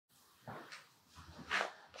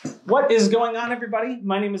What is going on, everybody?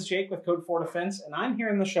 My name is Jake with Code 4 Defense, and I'm here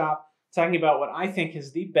in the shop talking about what I think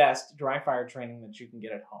is the best dry fire training that you can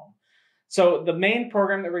get at home. So the main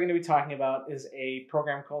program that we're going to be talking about is a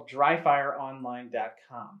program called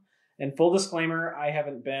DryFireOnline.com. And full disclaimer, I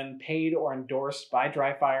haven't been paid or endorsed by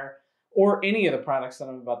DryFire or any of the products that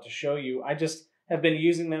I'm about to show you. I just have been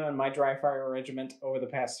using them in my dry fire regiment over the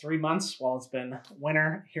past 3 months while it's been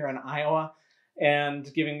winter here in Iowa,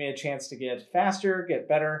 and giving me a chance to get faster, get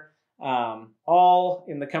better, all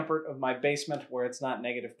in the comfort of my basement where it's not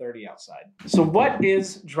 -30 outside. So what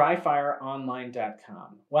is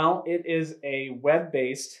DryFireOnline.com? Well, it is a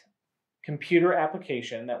web-based computer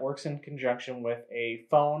application that works in conjunction with a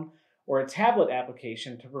phone or a tablet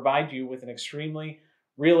application to provide you with an extremely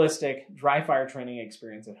realistic dry fire training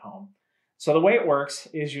experience at home. So the way it works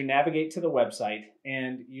is you navigate to the website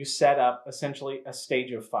and you set up essentially a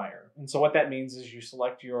stage of fire. And so what that means is you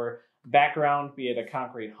select your background, be it a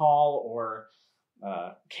concrete hall or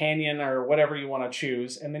canyon or whatever you want to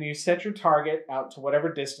choose, and then you set your target out to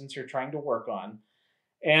whatever distance you're trying to work on.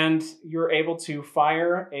 And you're able to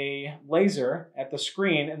fire a laser at the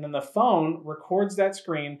screen, and then the phone records that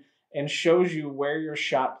screen and shows you where your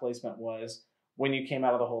shot placement was when you came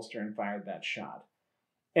out of the holster and fired that shot.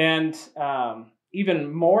 And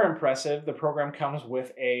even more impressive, the program comes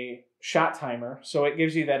with a shot timer. So it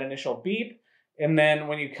gives you that initial beep. And then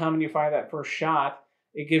when you come and you fire that first shot,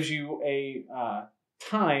 it gives you a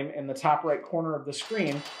time in the top right corner of the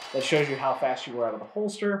screen that shows you how fast you were out of the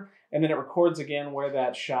holster. And then it records again where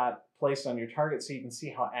that shot placed on your target so you can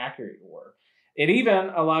see how accurate you were. It even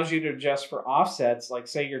allows you to adjust for offsets, like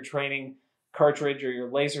say your training cartridge or your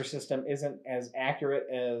laser system isn't as accurate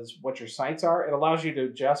as what your sights are. It allows you to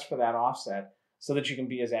adjust for that offset so that you can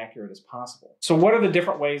be as accurate as possible. So what are the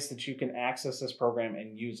different ways that you can access this program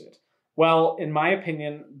and use it? Well, in my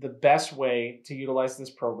opinion, the best way to utilize this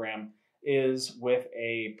program is with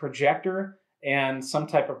a projector and some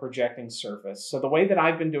type of projecting surface. So the way that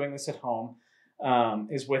I've been doing this at home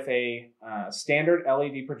is with a standard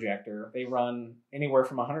LED projector. They run anywhere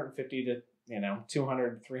from $150 to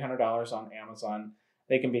 $200, $300 on Amazon.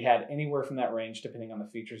 They can be had anywhere from that range depending on the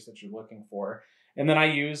features that you're looking for. And then I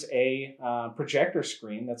use a projector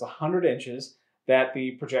screen that's 100 inches that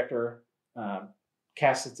the projector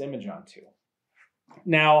casts its image onto.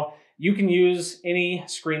 Now, you can use any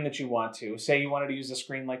screen that you want to. Say you wanted to use a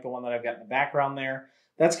screen like the one that I've got in the background there.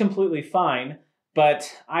 That's completely fine,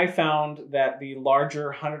 but I found that the larger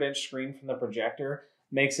 100-inch screen from the projector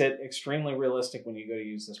makes it extremely realistic when you go to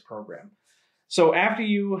use this program. So after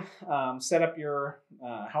you set up your,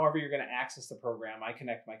 however you're going to access the program, I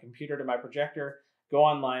connect my computer to my projector, go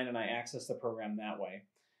online, and I access the program that way.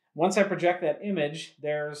 Once I project that image,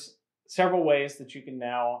 there's several ways that you can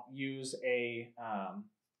now use a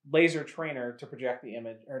laser trainer to project the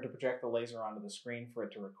image or to project the laser onto the screen for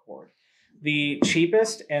it to record. The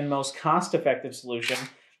cheapest and most cost-effective solution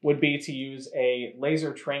would be to use a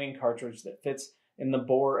laser training cartridge that fits in the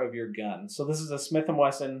bore of your gun. So this is a Smith &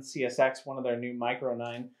 Wesson CSX, one of their new Micro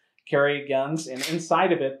 9 carry guns. And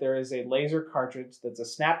inside of it, there is a laser cartridge that's a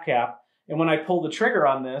snap cap. And when I pull the trigger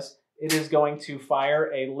on this, it is going to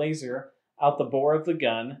fire a laser out the bore of the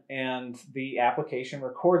gun. And the application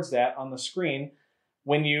records that on the screen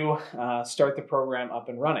when you start the program up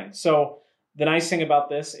and running. So the nice thing about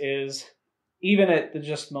this is even at the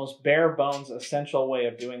just most bare bones essential way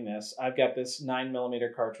of doing this, I've got this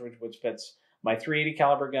 9mm cartridge, which fits my .380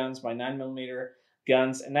 caliber guns, my 9mm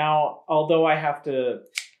guns. And now, although I have to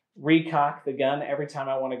recock the gun every time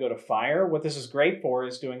I want to go to fire, what this is great for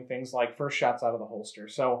is doing things like first shots out of the holster.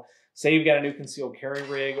 So say you've got a new concealed carry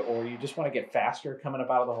rig, or you just want to get faster coming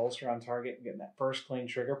up out of the holster on target and getting that first clean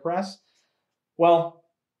trigger press. Well,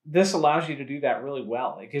 this allows you to do that really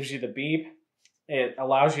well. It gives you the beep. It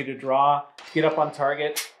allows you to draw, get up on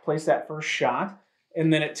target, place that first shot,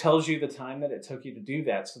 and then it tells you the time that it took you to do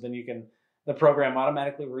that. So then the program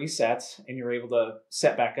automatically resets and you're able to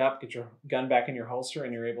set back up, get your gun back in your holster,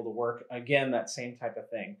 and you're able to work again, that same type of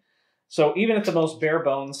thing. So even at the most bare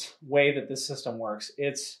bones way that this system works,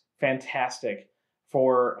 it's fantastic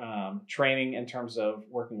for training in terms of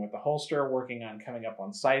working with the holster, working on coming up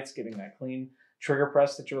on sights, getting that clean trigger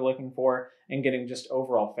press that you're looking for, and getting just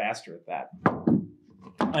overall faster at that.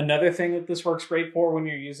 Another thing that this works great for when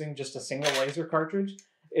you're using just a single laser cartridge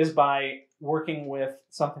is by working with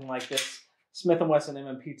something like this Smith & Wesson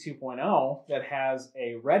M&P 2.0 that has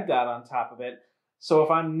a red dot on top of it. So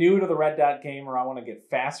if I'm new to the red dot game or I want to get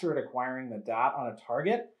faster at acquiring the dot on a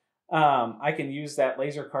target, I can use that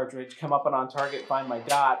laser cartridge, come up and on target, find my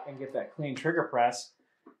dot, and get that clean trigger press,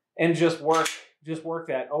 and just work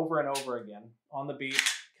that over and over again on the beat,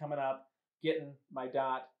 coming up, getting my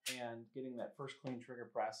dot and getting that first clean trigger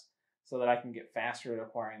press so that I can get faster at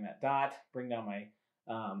acquiring that dot, bring down my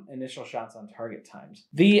initial shots on target times.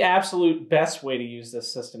 The absolute best way to use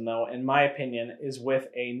this system, though, in my opinion, is with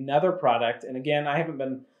another product. And again, I haven't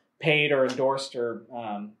been paid or endorsed or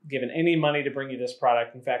given any money to bring you this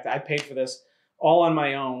product. In fact, I paid for this all on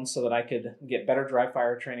my own so that I could get better dry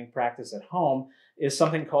fire training practice at home, is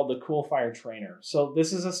something called the Coolfire Trainer. So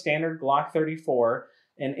this is a standard Glock 34,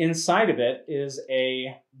 and inside of it is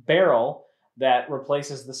a barrel that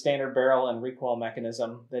replaces the standard barrel and recoil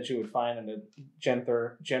mechanism that you would find in a Gen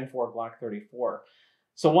 4 Glock 34.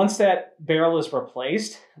 So once that barrel is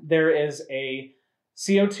replaced, there is a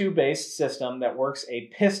CO2-based system that works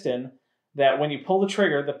a piston that when you pull the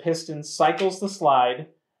trigger, the piston cycles the slide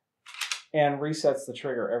and resets the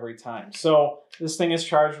trigger every time. So this thing is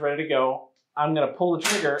charged, ready to go. I'm going to pull the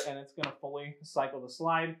trigger and it's going to fully cycle the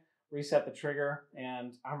slide, reset the trigger,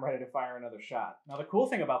 and I'm ready to fire another shot. Now the cool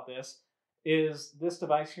thing about this is this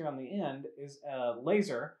device here on the end is a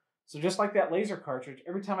laser. So just like that laser cartridge,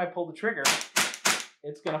 every time I pull the trigger,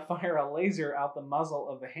 it's going to fire a laser out the muzzle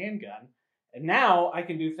of the handgun. And now I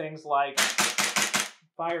can do things like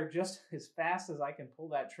fire just as fast as I can pull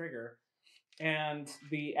that trigger. And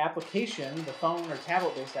the application, the phone or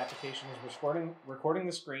tablet-based application, is recording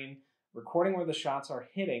the screen, recording where the shots are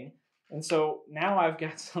hitting. And so now I've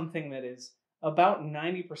got something that is about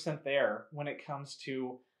 90% there when it comes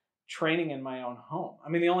to training in my own home. I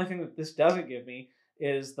mean, the only thing that this doesn't give me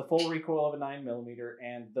is the full recoil of a 9mm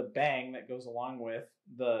and the bang that goes along with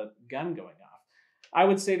the gun going off. I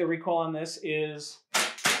would say the recoil on this is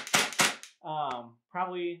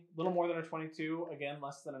probably a little more than a 22, again,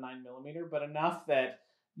 less than a 9mm, but enough that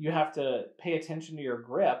you have to pay attention to your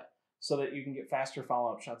grip so that you can get faster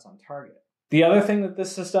follow-up shots on target. The other thing that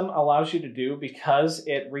this system allows you to do, because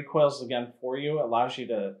it recoils again for you, allows you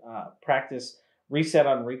to practice reset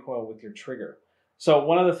on recoil with your trigger. So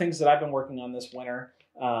one of the things that I've been working on this winter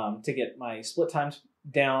to get my split times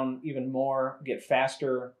down even more, get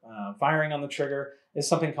faster firing on the trigger, is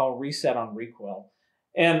something called reset on recoil.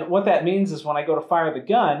 And what that means is when I go to fire the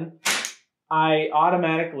gun, I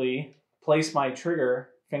automatically place my trigger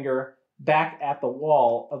finger back at the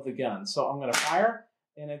wall of the gun. So I'm going to fire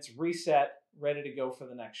and it's reset, ready to go for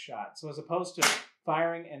the next shot. So as opposed to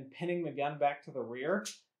firing and pinning the gun back to the rear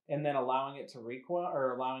and then allowing it to recoil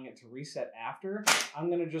or allowing it to reset after, I'm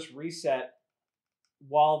going to just reset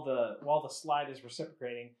while the slide is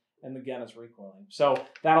reciprocating and the gun is recoiling. So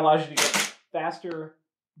that allows you to get faster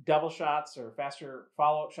double shots or faster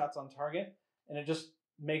follow-up shots on target, and it just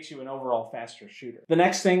makes you an overall faster shooter. The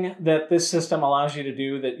next thing that this system allows you to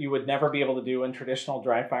do that you would never be able to do in traditional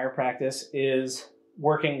dry fire practice is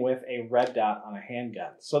working with a red dot on a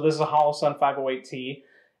handgun. So this is a Holosun 508T,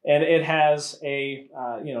 and it has a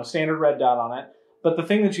standard red dot on it. But the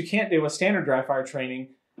thing that you can't do with standard dry fire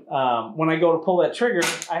training, when I go to pull that trigger,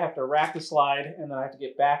 I have to rack the slide and then I have to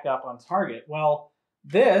get back up on target. Well,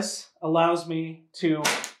 this allows me to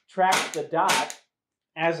track the dot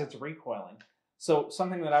as it's recoiling. So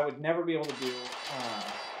something that I would never be able to do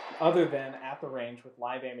other than at the range with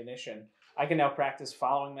live ammunition, I can now practice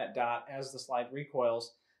following that dot as the slide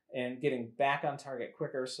recoils and getting back on target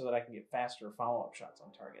quicker so that I can get faster follow-up shots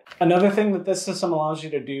on target. Another thing that this system allows you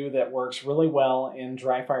to do that works really well in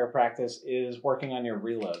dry fire practice is working on your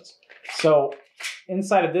reloads. So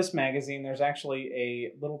inside of this magazine, there's actually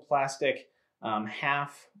a little plastic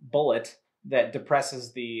half bullet that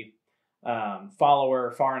depresses the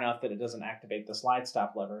follower far enough that it doesn't activate the slide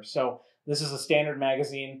stop lever. So this is a standard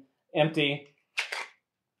magazine, empty,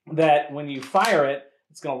 that when you fire it,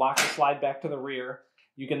 it's going to lock the slide back to the rear.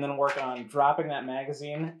 You can then work on dropping that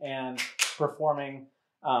magazine and performing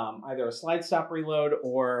either a slide stop reload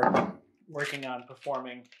or working on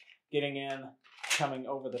performing getting in, coming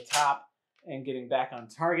over the top, and getting back on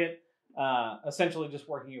target. Essentially just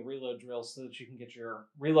working your reload drills so that you can get your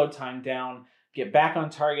reload time down, get back on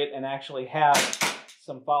target, and actually have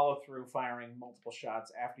some follow-through firing multiple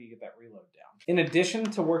shots after you get that reload down. In addition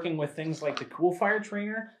to working with things like the Coolfire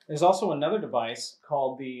Trainer, there's also another device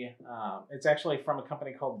called it's actually from a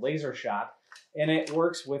company called Laser Shot, and it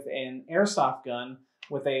works with an airsoft gun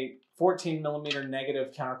with a 14mm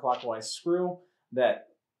negative counterclockwise screw that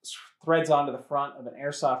threads onto the front of an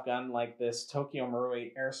airsoft gun like this Tokyo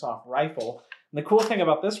Marui airsoft rifle. And the cool thing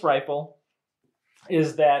about this rifle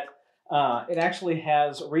is that it actually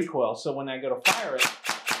has recoil. So when I go to fire it,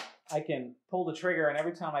 I can pull the trigger, and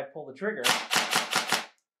every time I pull the trigger,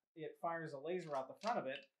 it fires a laser out the front of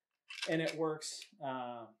it, and it works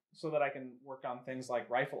so that I can work on things like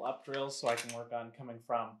rifle up drills, so I can work on coming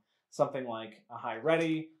from something like a high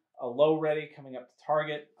ready, a low ready coming up to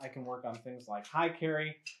target. I can work on things like high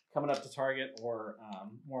carry coming up to target, or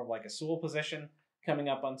more of like a Sewell position coming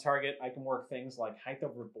up on target. I can work things like height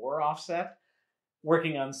over bore offset,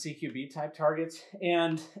 working on CQB type targets.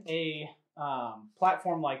 And a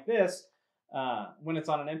platform like this, when it's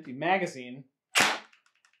on an empty magazine,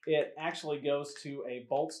 it actually goes to a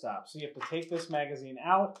bolt stop. So you have to take this magazine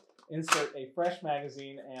out, insert a fresh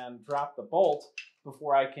magazine, and drop the bolt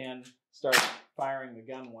before I can start firing the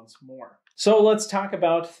gun once more. So let's talk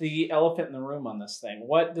about the elephant in the room on this thing.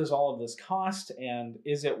 What does all of this cost, and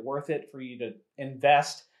is it worth it for you to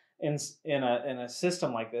invest in a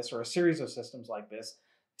system like this, or a series of systems like this,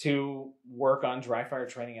 to work on dry fire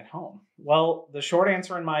training at home? Well, the short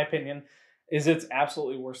answer, in my opinion, is it's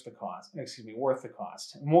absolutely worth the cost. Worth the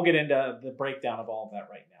cost. And we'll get into the breakdown of all of that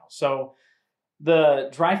right now. So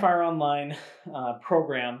the DryFireOnline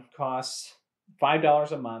program costs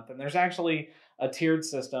 $5 a month, and there's actually a tiered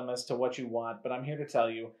system as to what you want, but I'm here to tell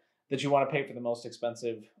you that you want to pay for the most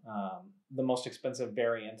expensive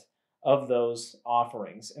variant of those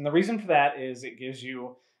offerings. And the reason for that is it gives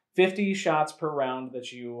you 50 shots per round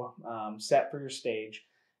that you set for your stage.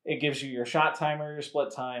 It gives you your shot timer, your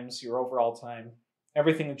split times, your overall time,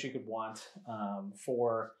 everything that you could want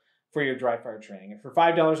for your dry fire training. And for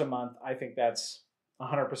 $5 a month, I think that's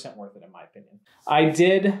 100% worth it, in my opinion. I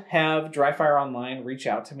did have DryFireOnline reach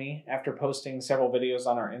out to me after posting several videos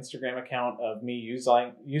on our Instagram account of me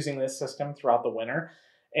using this system throughout the winter.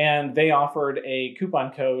 And they offered a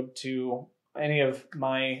coupon code to any of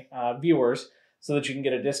my viewers so that you can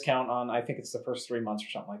get a discount on, I think it's the first 3 months or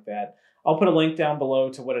something like that. I'll put a link down below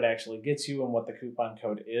to what it actually gets you and what the coupon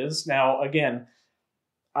code is. Now, again,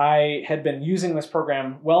 I had been using this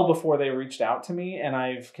program well before they reached out to me, and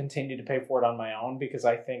I've continued to pay for it on my own because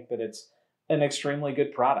I think that it's an extremely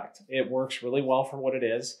good product. It works really well for what it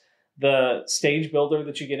is. The stage builder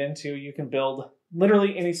that you get into, you can build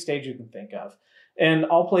literally any stage you can think of. And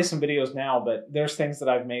I'll play some videos now, but there's things that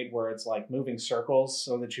I've made where it's like moving circles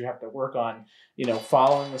so that you have to work on,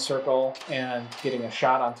 following the circle and getting a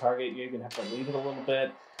shot on target. You even have to lead it a little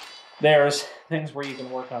bit. There's things where you can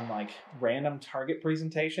work on like random target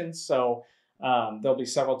presentations. So there'll be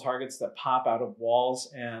several targets that pop out of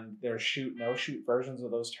walls, and there's shoot, no shoot versions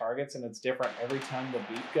of those targets. And it's different every time the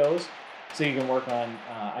beat goes. So you can work on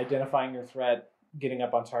identifying your threat, getting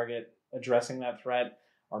up on target, addressing that threat,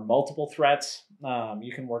 or multiple threats.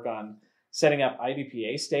 You can work on setting up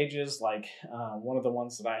IDPA stages. Like one of the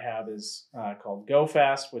ones that I have is called Go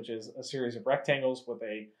Fast, which is a series of rectangles with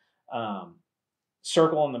a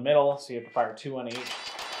circle in the middle. So you have to fire 2 on each,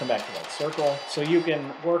 come back to that circle. So you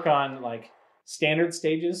can work on like standard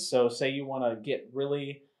stages. So say you want to get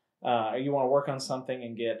really, you want to work on something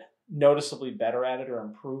and get noticeably better at it or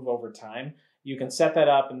improve over time. You can set that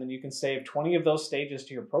up, and then you can save 20 of those stages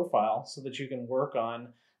to your profile so that you can work on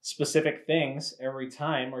specific things every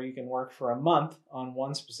time, or you can work for a month on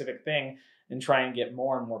one specific thing and try and get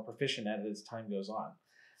more and more proficient at it as time goes on.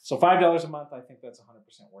 So $5 a month, I think that's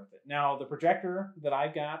 100% worth it. Now, the projector that I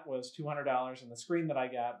got was $200, and the screen that I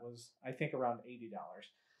got was, I think, around $80.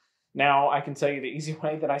 Now, I can tell you the easy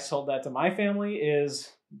way that I sold that to my family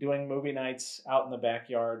is doing movie nights out in the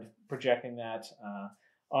backyard, projecting that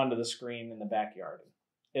onto the screen in the backyard.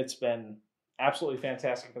 It's been absolutely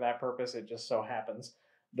fantastic for that purpose. It just so happens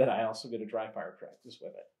that I also get a dry fire practice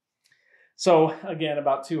with it. So again,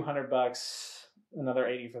 about $200, another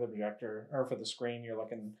 $80 for the projector, or for the screen. You're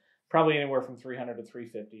looking probably anywhere from $300 to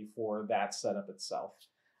 $350 for that setup itself.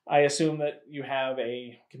 I assume that you have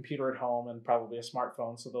a computer at home and probably a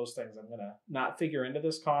smartphone, so those things I'm going to not figure into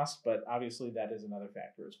this cost, but obviously that is another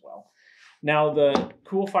factor as well. Now, the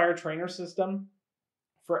Coolfire Trainer system,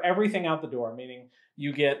 for everything out the door, meaning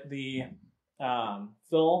you get the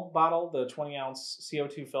fill bottle, the 20-ounce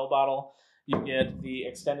CO2 fill bottle, you get the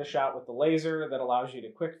extended shot with the laser that allows you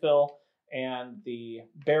to quick fill, and the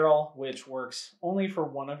barrel, which works only for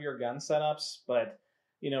one of your gun setups, but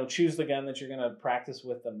choose the gun that you're going to practice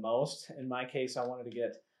with the most. In my case, I wanted to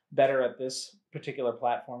get better at this particular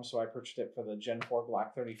platform, so I purchased it for the Gen 4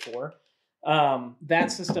 Glock 34.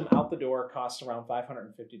 That system out the door costs around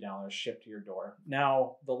 $550 shipped to your door.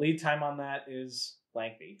 Now, the lead time on that is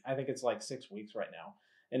lengthy. I think it's like 6 weeks right now.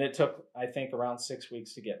 And it took, I think, around 6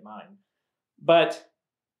 weeks to get mine. But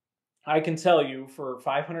I can tell you for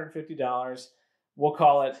 $550, we'll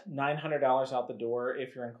call it $900 out the door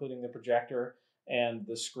if you're including the projector and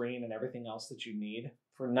the screen and everything else that you need.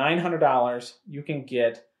 For $900, you can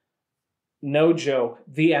get, no joke,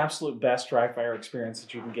 the absolute best dry fire experience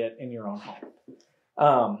that you can get in your own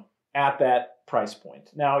home at that price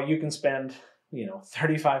point. Now, you can spend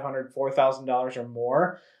 $3,500, $4,000 or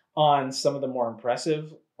more on some of the more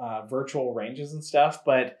impressive virtual ranges and stuff.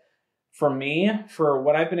 But for me, for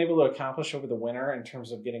what I've been able to accomplish over the winter in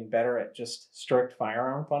terms of getting better at just strict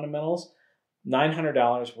firearm fundamentals,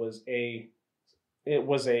 $900 was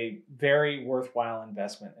a very worthwhile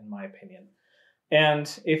investment in my opinion.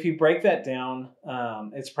 And if you break that down,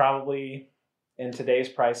 it's probably in today's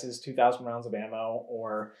prices 2,000 rounds of ammo,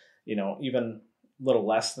 or even a little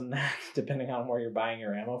less than that, depending on where you're buying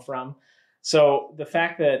your ammo from. So the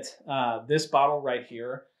fact that this bottle right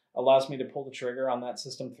here allows me to pull the trigger on that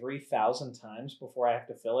system 3,000 times before I have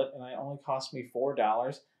to fill it, and it only cost me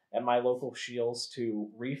 $4 at my local Scheels to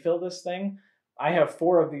refill this thing. I have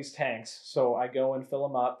 4 of these tanks, so I go and fill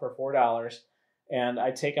them up for $4, and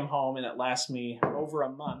I take them home, and it lasts me over a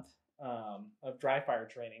month of dry fire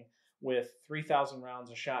training with 3,000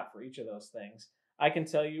 rounds a shot for each of those things. I can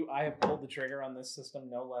tell you I have pulled the trigger on this system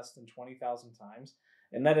no less than 20,000 times,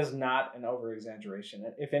 and that is not an over-exaggeration.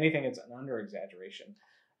 If anything, it's an under-exaggeration.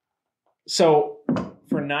 So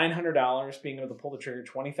for $900, being able to pull the trigger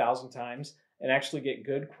 20,000 times and actually get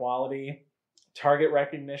good quality target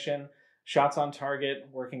recognition, shots on target,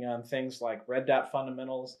 working on things like red dot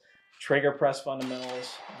fundamentals, trigger press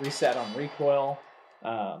fundamentals, reset on recoil,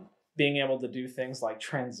 being able to do things like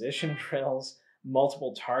transition drills,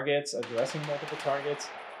 multiple targets, addressing multiple targets.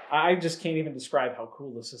 I just can't even describe how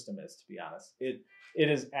cool the system is, to be honest. It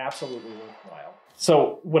is absolutely worthwhile.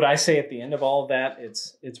 So would I say at the end of all of that,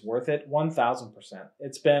 it's worth it? 1,000%.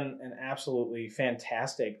 It's been an absolutely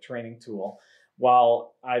fantastic training tool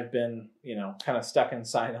while I've been, kind of stuck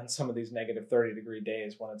inside on some of these negative 30-degree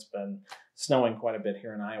days when it's been snowing quite a bit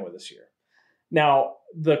here in Iowa this year. Now,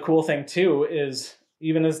 the cool thing too is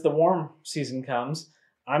even as the warm season comes,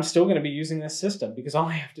 I'm still going to be using this system because all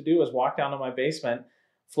I have to do is walk down to my basement,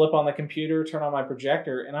 flip on the computer, turn on my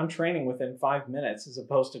projector, and I'm training within 5 minutes as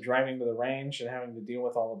opposed to driving to the range and having to deal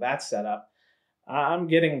with all of that setup. I'm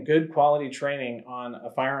getting good quality training on a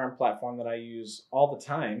firearm platform that I use all the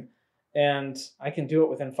time, and I can do it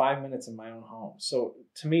within 5 minutes in my own home. So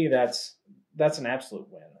to me, that's an absolute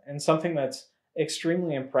win and something that's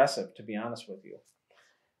extremely impressive, to be honest with you.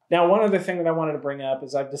 Now, one other thing that I wanted to bring up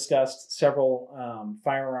is I've discussed several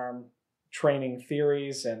firearm training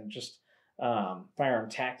theories and just firearm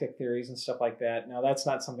tactic theories and stuff like that. Now, that's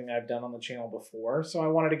not something I've done on the channel before, so I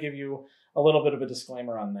wanted to give you a little bit of a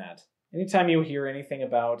disclaimer on that. Anytime you hear anything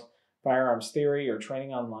about firearms theory or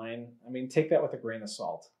training online, take that with a grain of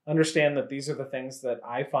salt. Understand that these are the things that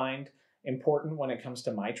I find important when it comes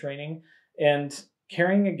to my training, and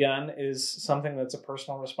carrying a gun is something that's a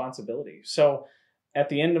personal responsibility. So at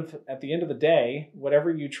the end of the day, whatever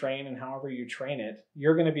you train and however you train it,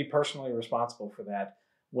 you're going to be personally responsible for that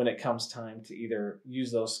when it comes time to either use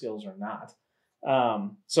those skills or not.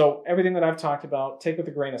 So everything that I've talked about, take with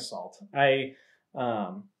a grain of salt. I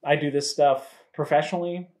do this stuff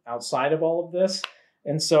professionally outside of all of this.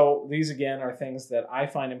 And so these, again, are things that I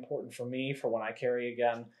find important for me for when I carry a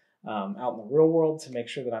gun out in the real world to make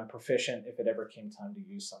sure that I'm proficient if it ever came time to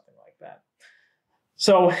use something like that.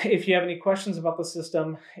 So if you have any questions about the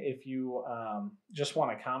system, if you just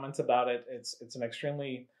want to comment about it, it's an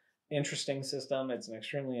extremely interesting system. It's an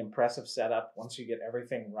extremely impressive setup once you get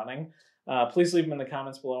everything running. Please leave them in the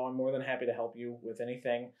comments below. I'm more than happy to help you with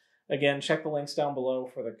anything. Again, check the links down below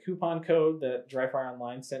for the coupon code that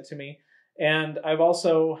DryFireOnline sent to me. And I've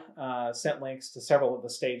also sent links to several of the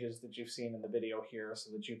stages that you've seen in the video here so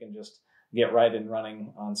that you can just get right and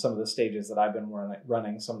running on some of the stages that I've been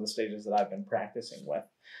running, some of the stages that I've been practicing with.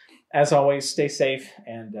 As always, stay safe,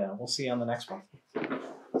 and we'll see you on the next one.